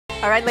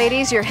All right,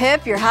 ladies, you're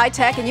hip, you're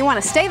high-tech, and you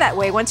want to stay that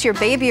way once your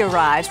baby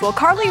arrives. Well,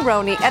 Carley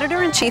Roney,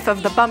 editor-in-chief of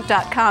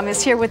thebump.com,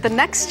 is here with the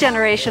next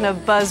generation of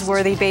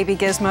buzzworthy baby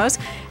gizmos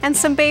and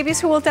some babies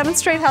who will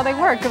demonstrate how they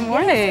work. Good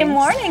morning. Yes, good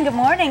morning, good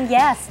morning,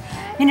 yes.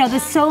 You know,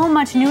 there's so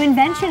much new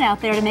invention out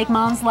there to make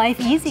mom's life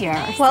easier.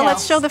 Well,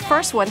 let's show the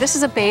first one. This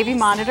is a baby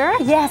monitor.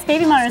 Yes,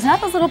 baby monitors,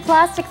 not those little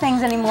plastic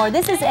things anymore.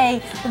 This is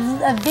a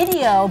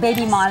video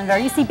baby monitor.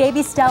 You see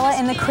baby Stella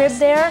in the crib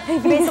there? You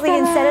basically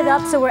can set it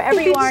up so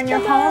wherever you are in your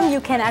home, you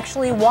can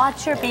actually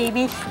watch your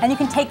baby, and you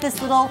can take this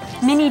little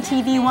mini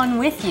TV one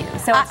with you.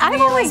 So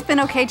I've always been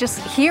okay just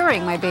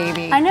hearing my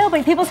baby. I know,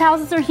 but people's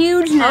houses are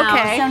huge now.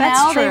 Okay, so that's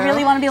now true. they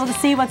really want to be able to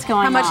see what's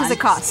going on. How much does it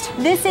cost?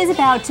 This is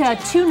about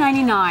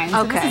 $2.99.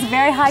 So okay. This is a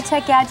very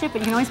high-tech gadget, but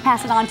you can always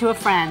pass it on to a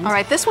friend. All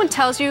right, this one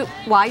tells you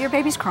why your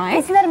baby's crying.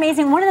 Isn't that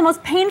amazing? One of the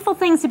most painful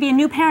things to be a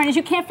new parent is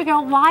you can't figure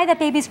out why that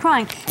baby's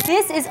crying.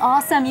 This is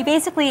awesome.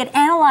 It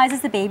analyzes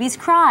the baby's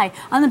cry.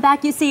 On the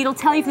back, you see it'll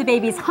tell you if the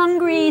baby's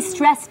hungry,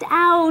 stressed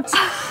out,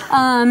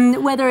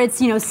 whether it's,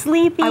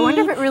 sleepy. I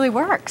wonder if it really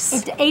works.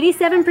 It's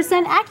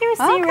 87%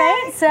 accuracy, okay.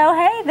 right? So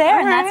hey, there,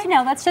 and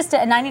right. that's just a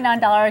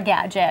 $99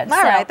 gadget.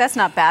 All right, that's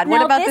not bad.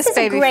 What about this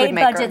baby food maker? This is a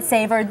great budget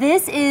saver.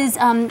 This is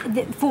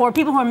for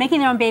people who are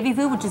making their own baby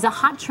food, which is a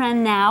hot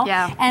trend now.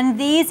 Yeah. And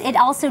it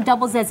also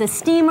doubles as a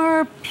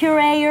steamer,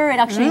 pureer. It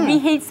actually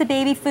reheats the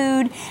baby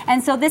food.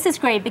 And so this is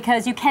great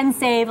because you can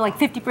save like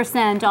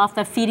 50% off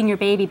the feeding your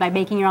baby by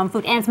making your own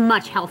food, and it's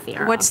much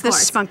healthier. What's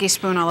this spunky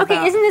spoon all about?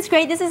 Okay, isn't this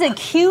great? This is a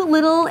cute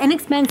little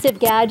inexpensive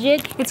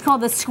gadget. It's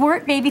called the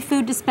Squirt Baby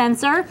Food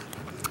Dispenser.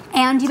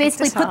 And you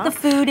basically put the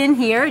food in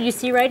here. You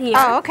see right here.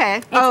 Oh, okay.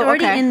 It's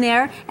already in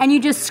there, and you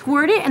just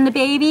squirt it, and the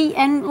baby,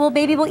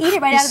 baby will eat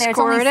it right out of there. It's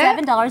only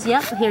 $7.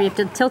 Yep. Here, you have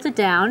to tilt it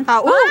down.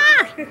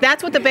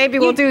 That's what the baby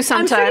will do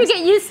sometimes. I'm sure you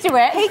get used to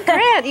it. Hey,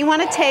 Grant, you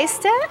want to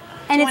taste it?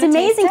 And it's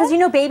amazing because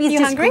babies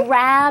just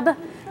grab.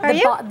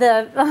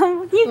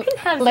 You can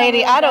have.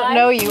 Lady, I don't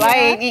know you. I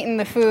ain't eating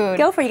the food.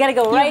 Go for it. You got to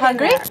go right in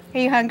hungry? there. Are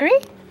you hungry?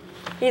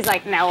 He's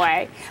like, no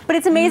way. But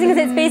it's amazing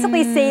because it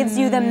basically saves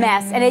you the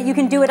mess, and you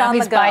can do it on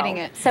the go. Biting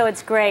it. So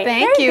it's great.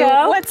 Thank you.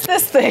 Go. What's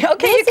this thing?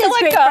 Okay, this you can is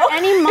great let go. for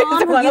any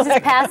mom who uses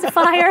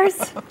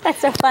pacifiers.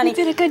 That's so funny. You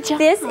did a good job.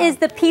 This is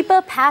the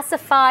Pipa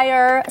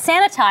pacifier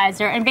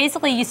sanitizer, and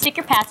basically you stick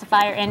your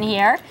pacifier in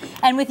here,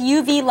 and with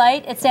UV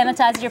light, it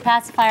sanitizes your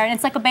pacifier, and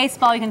it's like a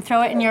baseball. You can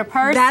throw it in your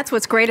purse. That's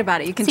what's great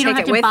about it. You can take it with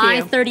you. So you don't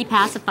have to buy 30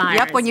 pacifiers.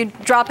 Yep, when you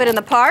drop it in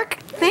the park.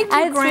 Thank you,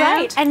 That's Grant.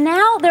 right. And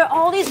now there are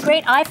all these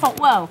great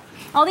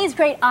all these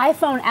great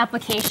iPhone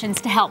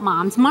applications to help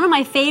moms. One of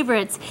my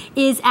favorites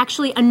is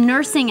actually a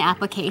nursing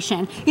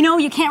application.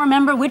 You can't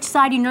remember which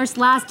side you nursed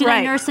last. Did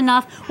I nurse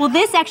enough? Well,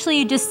 this actually,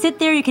 you just sit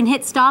there, you can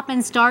hit stop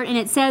and start, and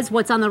it says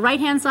what's on the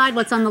right-hand side,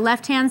 what's on the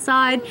left-hand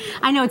side.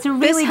 I know, it's a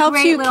really great This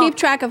helps you keep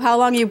track of how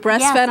long you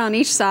breastfed on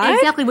each side?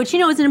 Exactly, which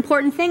is an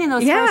important thing in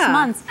those first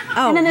months.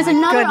 And then there's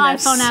another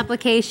iPhone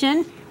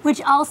application, which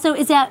also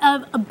is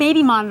a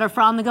baby monitor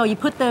for on the go. You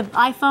put the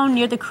iPhone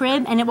near the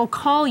crib, and it will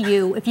call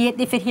you if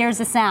it hears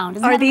a sound.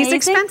 Isn't Are that these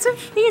amazing?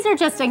 expensive? These are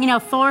just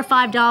 $4 or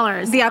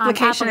 $5. The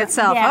application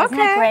itself. Yeah, okay. Isn't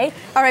that great?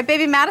 All right,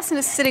 baby Madison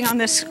is sitting on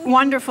this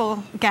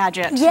wonderful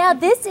gadget. Yeah,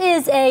 this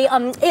is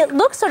it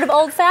looks sort of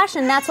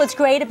old-fashioned. That's what's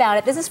great about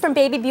it. This is from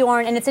Baby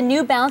Bjorn, and it's a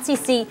new bouncy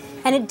seat,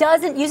 and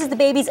it uses the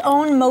baby's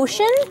own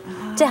motion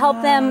to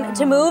help them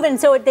to move, and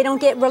so they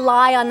don't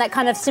rely on that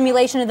kind of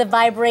simulation of the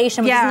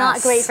vibration, which is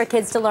not great for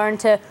kids to learn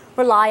to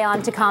rely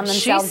on to calm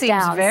themselves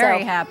down. She seems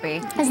very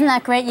happy. Isn't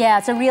that great? Yeah,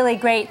 it's a really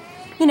great,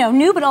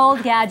 new but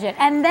old gadget.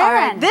 And then... All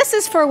right, this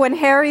is for when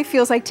Harry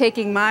feels like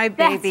taking my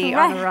baby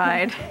on a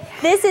ride.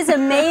 This is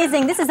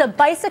amazing. This is a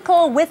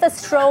bicycle with a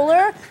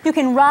stroller. You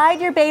can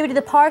ride your baby to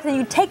the park, then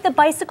you take the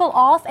bicycle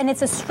off, and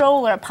it's a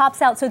stroller. It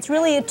pops out, so it's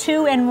really a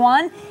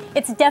 2-in-1.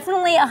 It's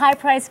definitely a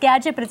high-priced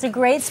gadget, but it's a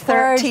great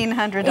splurge.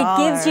 $1,300. It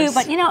gives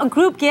you, a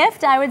group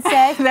gift, I would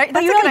say.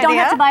 But you really don't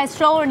have to buy a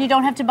stroller, and you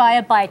don't have to buy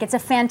a bike. It's a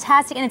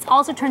fantastic, and it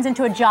also turns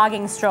into a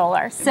jogging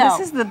stroller. So this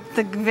is the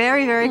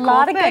very, very cool thing. A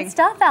lot of good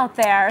stuff out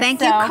there.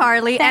 Thank you,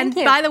 Carley. Thank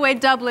you. By the way,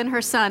 Dublin,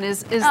 her son,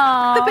 is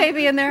the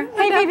baby in there.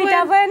 Hey, baby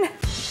Dublin.